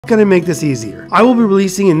Going to make this easier. I will be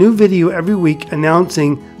releasing a new video every week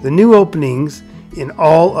announcing the new openings in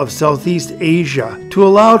all of Southeast Asia to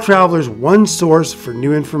allow travelers one source for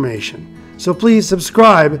new information. So please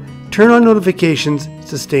subscribe, turn on notifications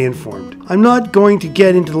to stay informed. I'm not going to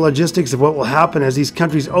get into the logistics of what will happen as these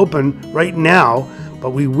countries open right now, but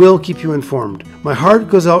we will keep you informed. My heart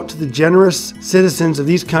goes out to the generous citizens of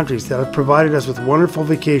these countries that have provided us with wonderful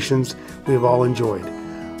vacations we have all enjoyed.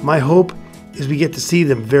 My hope is we get to see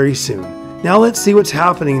them very soon. Now let's see what's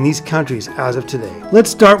happening in these countries as of today. Let's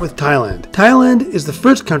start with Thailand. Thailand is the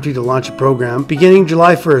first country to launch a program beginning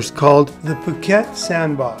July 1st called the PHUKET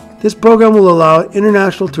SANDBOX. This program will allow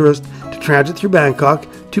international tourists to transit through Bangkok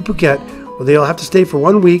to Phuket, where they'll have to stay for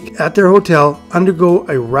 1 week at their hotel, undergo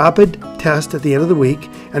a rapid test at the end of the week,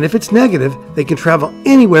 and if it's negative, they can travel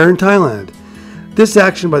anywhere in Thailand. This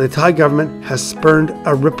action by the Thai government has spurned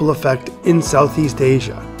a ripple effect in Southeast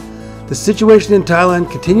Asia. The situation in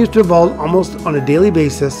Thailand continues to evolve almost on a daily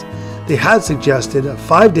basis. They had suggested a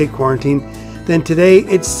 5-day quarantine, then today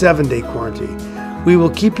it's 7-day quarantine. We will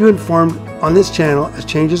keep you informed on this channel as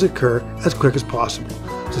changes occur as quick as possible.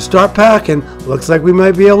 So start packing, looks like we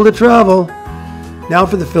might be able to travel. Now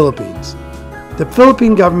for the Philippines. The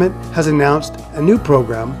Philippine government has announced a new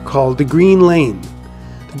program called the Green Lane.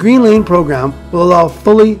 The Green Lane program will allow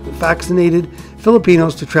fully vaccinated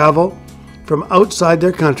Filipinos to travel from outside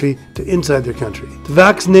their country to inside their country. The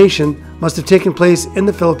vaccination must have taken place in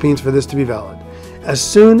the Philippines for this to be valid. As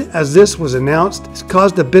soon as this was announced, it's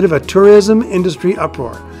caused a bit of a tourism industry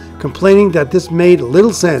uproar, complaining that this made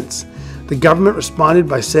little sense. The government responded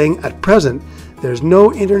by saying at present there's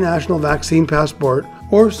no international vaccine passport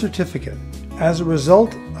or certificate. As a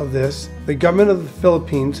result of this, the government of the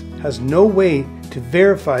Philippines has no way to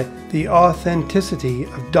verify the authenticity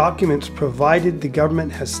of documents, provided the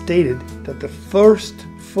government has stated that the first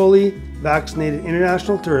fully vaccinated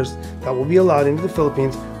international tourists that will be allowed into the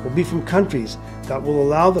Philippines will be from countries that will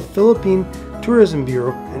allow the Philippine Tourism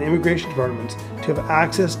Bureau and immigration departments to have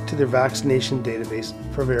access to their vaccination database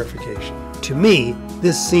for verification. To me,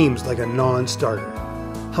 this seems like a non-starter.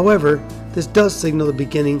 However, this does signal the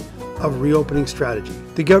beginning of reopening strategy.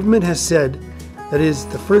 The government has said that it is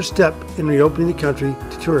the first step in reopening the country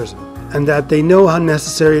to tourism, and that they know how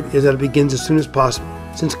necessary it is that it begins as soon as possible,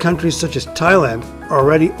 since countries such as Thailand are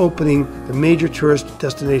already opening the major tourist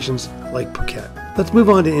destinations like Phuket. Let's move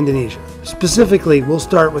on to Indonesia. Specifically, we'll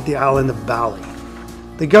start with the island of Bali.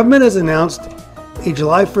 The government has announced a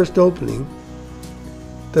July 1st opening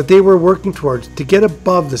that they were working towards to get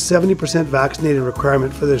above the 70% vaccinated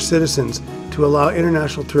requirement for their citizens to allow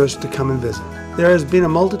international tourists to come and visit. There has been a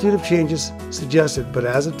multitude of changes suggested, but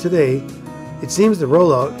as of today, it seems the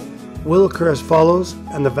rollout will occur as follows,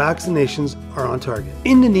 and the vaccinations are on target.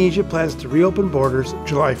 Indonesia plans to reopen borders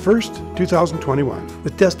July 1st, 2021,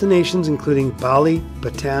 with destinations including Bali,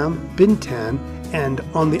 Batam, Bintan, and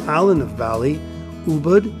on the island of Bali,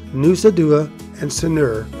 Ubud, Nusa Dua, and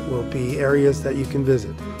Sanur will be areas that you can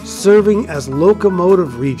visit, serving as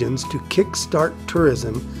locomotive regions to kickstart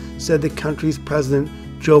tourism, said the country's president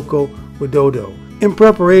Joko Widodo. In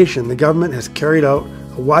preparation, the government has carried out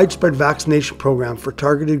a widespread vaccination program for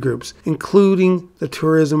targeted groups, including the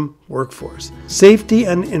tourism workforce. Safety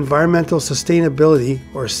and Environmental Sustainability,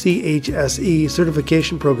 or CHSE,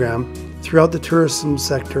 certification program throughout the tourism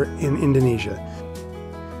sector in Indonesia.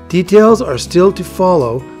 Details are still to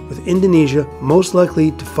follow, with Indonesia most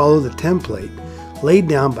likely to follow the template laid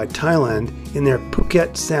down by Thailand in their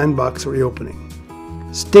Phuket SANDBOX reopening.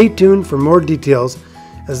 Stay tuned for more details,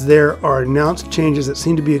 as there are announced changes that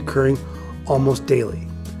seem to be occurring almost daily.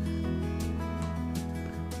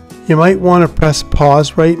 You might want to press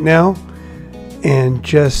pause right now and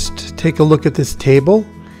just take a look at this table.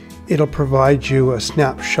 It'll provide you a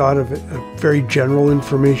snapshot of very general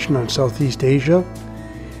information on Southeast Asia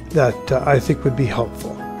that I think would be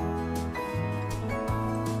helpful.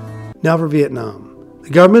 Now for Vietnam. The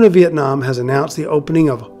government of Vietnam has announced the opening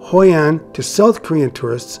of Hoi An to South Korean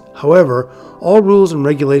tourists. However, all rules and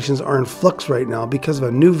regulations are in flux right now because of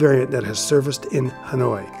a new variant that has surfaced in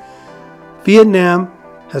Hanoi. Vietnam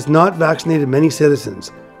has not vaccinated many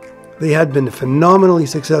citizens. They had been phenomenally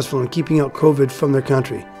successful in keeping out COVID from their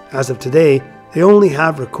country. As of today, they only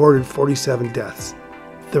have recorded 47 deaths.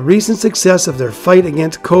 The recent success of their fight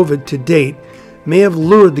against COVID to date may have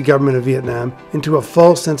lured the government of Vietnam into a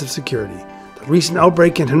false sense of security. The recent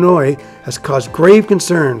outbreak in Hanoi has caused grave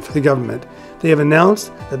concern for the government. They have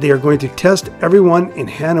announced that they are going to test everyone in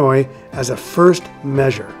Hanoi as a first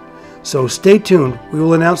measure. So stay tuned, we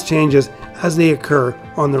will announce changes as they occur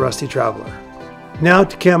on The Rusty Traveler. Now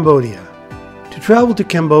to Cambodia. To travel to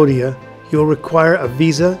Cambodia, you will require a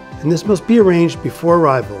visa, and this must be arranged before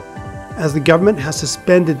arrival, as the government has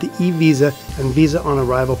suspended the e-visa and visa on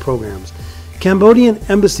arrival programs. Cambodian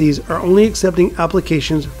embassies are only accepting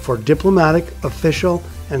applications for diplomatic, official,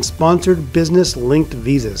 and sponsored business-linked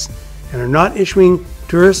visas, and are not issuing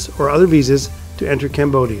tourist or other visas to enter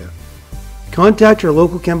Cambodia. Contact your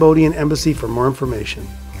local Cambodian embassy for more information.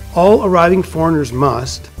 All arriving foreigners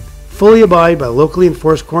must fully abide by locally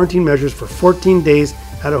enforced quarantine measures for 14 days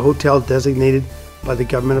at a hotel designated by the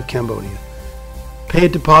government of Cambodia. Pay a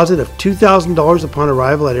deposit of $2,000 upon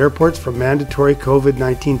arrival at airports for mandatory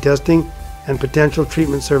COVID-19 testing and potential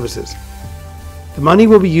treatment services. The money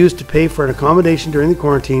will be used to pay for an accommodation during the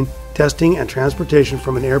quarantine, testing, and transportation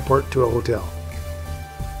from an airport to a hotel.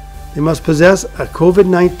 They must possess a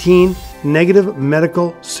COVID-19 negative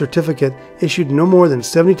medical certificate issued no more than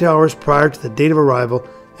 72 hours prior to the date of arrival,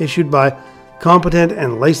 issued by competent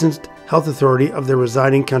and licensed health authority of their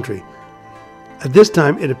residing country. At this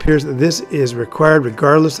time, it appears that this is required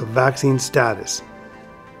regardless of vaccine status.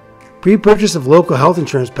 Pre-purchase of local health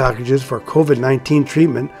insurance packages for COVID-19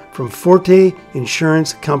 treatment from Forte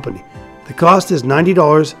Insurance Company. The cost is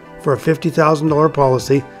 $90 for a $50,000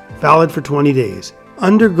 policy, valid for 20 days.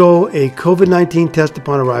 Undergo a COVID-19 test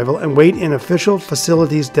upon arrival and wait in official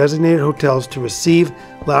facilities designated hotels to receive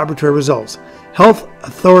laboratory results. Health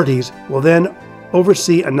authorities will then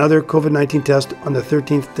oversee another COVID-19 test on the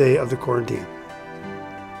 13th day of the quarantine.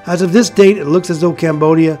 As of this date, it looks as though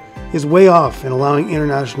Cambodia is way off in allowing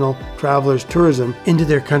international travelers tourism into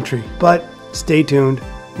their country. But stay tuned,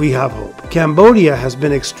 we have hope. Cambodia has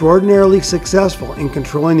been extraordinarily successful in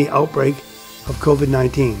controlling the outbreak of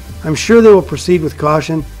COVID-19. I'm sure they will proceed with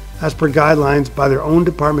caution as per guidelines by their own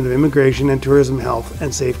Department of Immigration and Tourism Health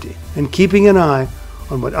and Safety, and keeping an eye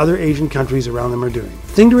on what other Asian countries around them are doing.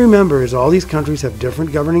 The thing to remember is all these countries have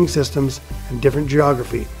different governing systems and different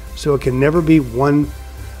geography, so it can never be one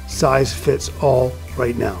size fits all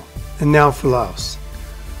right now. And now for Laos.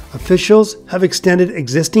 Officials have extended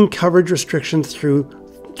existing coverage restrictions through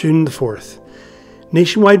June the 4th.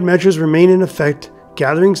 Nationwide measures remain in effect.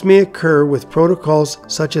 Gatherings may occur with protocols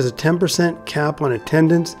such as a 10% cap on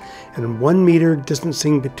attendance and 1 meter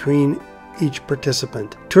distancing between each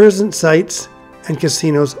participant. Tourism sites and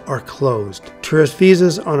casinos are closed. Tourist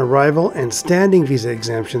visas on arrival and standing visa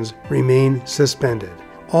exemptions remain suspended.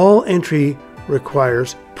 All entry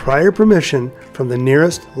requires prior permission from the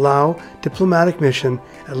nearest Lao diplomatic mission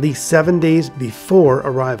at least 7 days before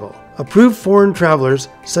arrival. Approved foreign travelers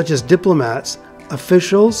such as diplomats,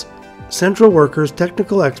 officials, central workers,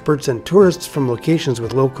 technical experts, and tourists from locations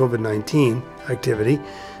with low COVID-19 activity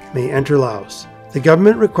may enter Laos. The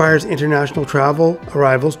government requires international travel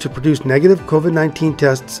arrivals to produce negative COVID-19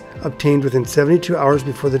 tests obtained within 72 hours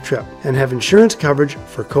before the trip and have insurance coverage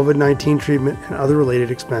for COVID-19 treatment and other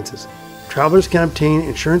related expenses. Travelers can obtain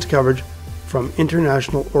insurance coverage from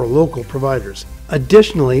international or local providers.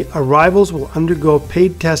 Additionally, arrivals will undergo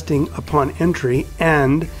paid testing upon entry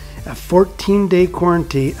and a 14-day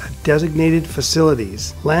quarantine at designated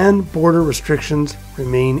facilities. Land border restrictions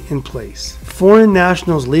remain in place. Foreign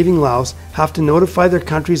nationals leaving Laos have to notify their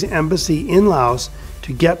country's embassy in Laos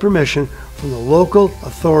to get permission from the local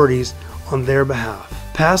authorities on their behalf.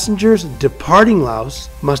 Passengers departing Laos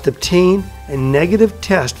must obtain a negative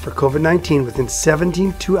test for COVID-19 within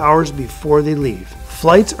 72 hours before they leave.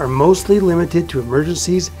 Flights are mostly limited to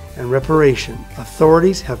emergencies and reparation.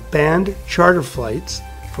 Authorities have banned charter flights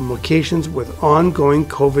from locations with ongoing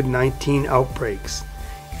COVID-19 outbreaks.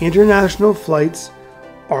 International flights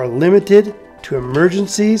are limited to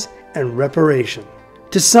emergencies and reparation.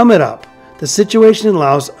 To sum it up, the situation in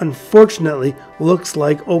Laos unfortunately looks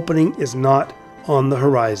like opening is not on the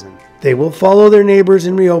horizon. They will follow their neighbors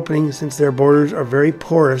in reopening since their borders are very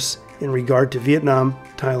porous in regard to Vietnam,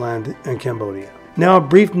 Thailand, and Cambodia. Now a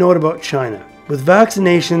brief note about China. With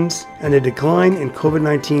vaccinations and a decline in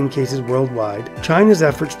COVID-19 cases worldwide, China's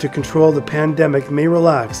efforts to control the pandemic may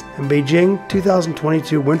relax, and Beijing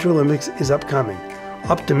 2022 Winter Olympics is upcoming.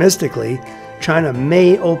 Optimistically, China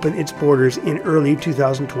may open its borders in early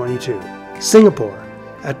 2022. Singapore.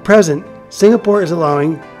 At present, Singapore is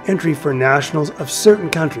allowing entry for nationals of certain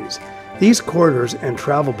countries. These corridors and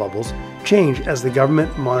travel bubbles change as the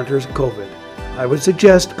government monitors COVID. I would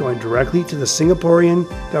suggest going directly to the Singaporean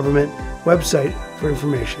government website for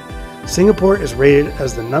information. Singapore is rated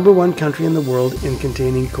as the #1 country in the world in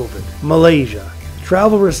containing COVID. Malaysia.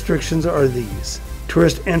 Travel restrictions are these.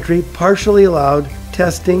 Tourist entry partially allowed.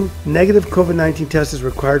 Testing. Negative COVID-19 test is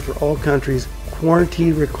required for all countries.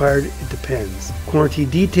 Quarantine required, it depends. Quarantine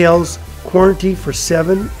details. quarantine for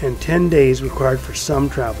 7 and 10 days required for some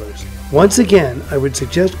travelers. Once again, I would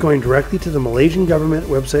suggest going directly to the Malaysian government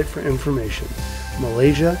website for information.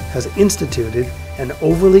 Malaysia has instituted an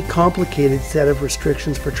overly complicated set of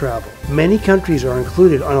restrictions for travel. Many countries are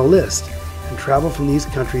included on a list, and travel from these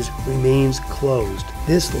countries remains closed.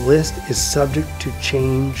 This list is subject to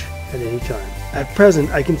change at any time. At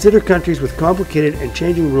present, I consider countries with complicated and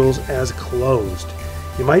changing rules as closed.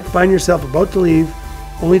 You might find yourself about to leave,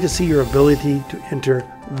 only to see your ability to enter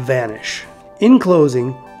vanish. In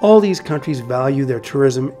closing, all these countries value their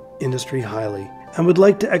tourism industry highly and would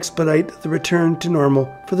like to expedite the return to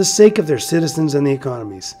normal for the sake of their citizens and the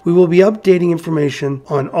economies. We will be updating information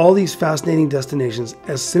on all these fascinating destinations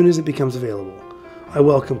as soon as it becomes available. I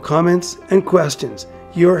welcome comments and questions.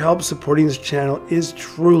 Your help supporting this channel is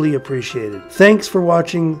truly appreciated. Thanks for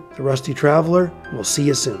watching The Rusty Traveler. We'll see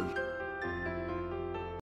you soon.